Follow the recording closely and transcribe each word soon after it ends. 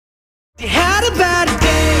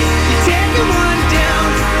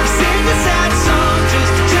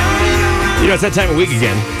It's that time of week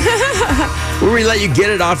again where we let you get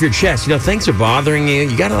it off your chest. Things are bothering you.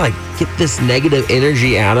 You got to, get this negative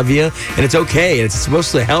energy out of you. And it's okay. And it's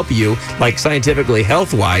supposed to help you, scientifically,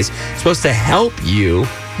 health-wise. It's supposed to help you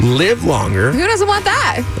live longer. Who doesn't want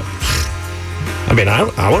that?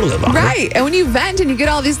 I want to live longer. Right. And when you vent and you get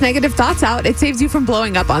all these negative thoughts out, it saves you from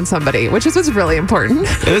blowing up on somebody, which is what's really important. And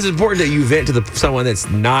this is important that you vent to someone that's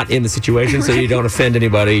not in the situation so you don't offend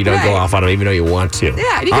anybody. You don't go off on them even though you want to.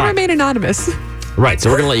 Yeah, and you can remain anonymous. Right, so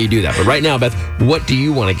we're going to let you do that. But right now, Beth, what do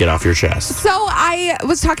you want to get off your chest? So I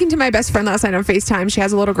was talking to my best friend last night on FaceTime. She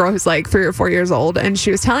has a little girl who's 3 or 4 years old. And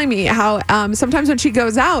she was telling me how sometimes when she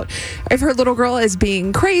goes out, if her little girl is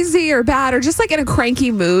being crazy or bad or just in a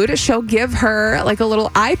cranky mood, she'll give her a little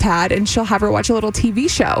iPad and she'll have her watch a little TV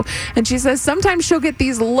show. And she says sometimes she'll get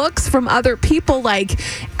these looks from other people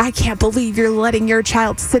I can't believe you're letting your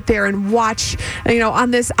child sit there and watch,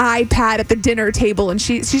 on this iPad at the dinner table. And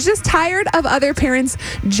she's just tired of other parents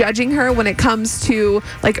judging her when it comes to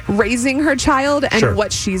raising her child and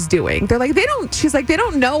what she's doing. They're they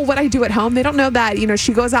don't know what I do at home. They don't know that,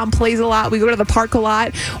 she goes out and plays a lot. We go to the park a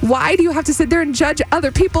lot. Why do you have to sit there and judge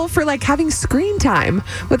other people for having screen time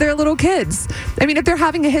with their little kids? If they're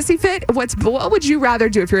having a hissy fit, what would you rather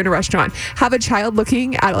do if you're in a restaurant? Have a child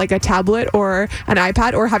looking at a tablet or an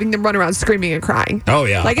iPad or having them run around screaming and crying? Oh,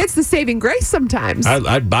 yeah. It's the saving grace sometimes.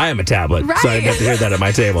 I'd buy him a tablet so I'd have to hear that at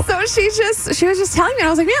my table. So she was just telling me, and I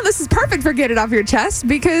was man, this is perfect for get it off your chest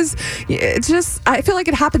because it's just, I feel like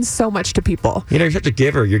it happens so much to people. You're such a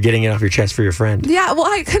giver. You're getting it off your chest for your friend. Yeah, well,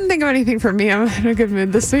 I couldn't think of anything for me. I'm in a good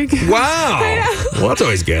mood this week. Wow. Well, that's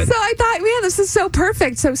always good. So I thought, this is so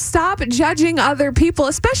perfect. So stop judging other people,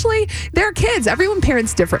 especially their kids. Everyone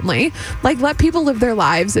parents differently. Let people live their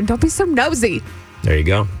lives and don't be so nosy. There you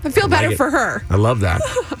go. I feel better for her. I love that.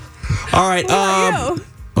 All right. What about you?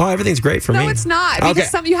 Oh, everything's great for me. No, it's not. Okay.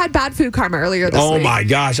 Because you had bad food karma earlier this week. Oh, my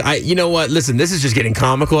gosh. You know what? Listen, this is just getting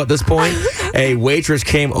comical at this point. A waitress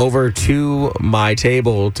came over to my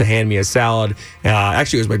table to hand me a salad.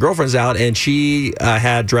 Actually, it was my girlfriend's salad, and she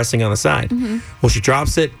had dressing on the side. Mm-hmm. Well, she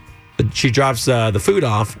drops it. She drops the food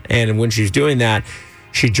off, and when she's doing that,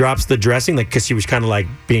 she drops the dressing, because she was kind of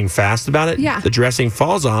being fast about it. Yeah. The dressing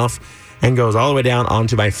falls off and goes all the way down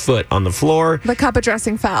onto my foot on the floor. The cup of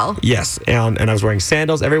dressing fell. Yes, and I was wearing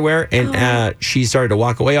sandals everywhere, and she started to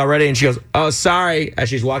walk away already, and she goes, "Oh, sorry," as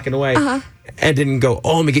she's walking away, and didn't go,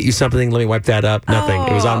 "Oh, let me get you something, let me wipe that up." Nothing.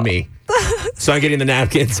 It was on me. So I'm getting the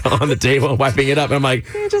napkins on the table and wiping it up. And I'm like,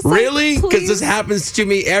 really? Because this happens to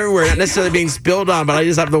me everywhere. Not necessarily being spilled on, but I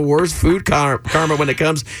just have the worst food karma when it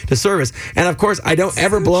comes to service. And of course, I don't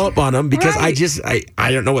ever blow up on them because I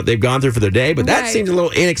don't know what they've gone through for their day. But that seems a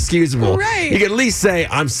little inexcusable. Right. You can at least say,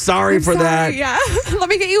 I'm sorry for that. Yeah. Let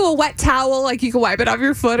me get you a wet towel. You can wipe it off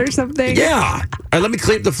your foot or something. Yeah. Or let me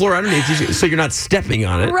clean up the floor underneath you so you're not stepping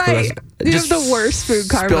on it. Right. You have the worst food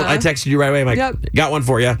karma. I texted you right away. I'm like, got one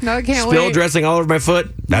for you. No, I can't Spill wait. dressing all over my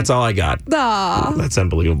foot. That's all I got. Aww. That's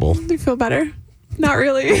unbelievable. Do you feel better? Not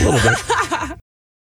really. A little bit.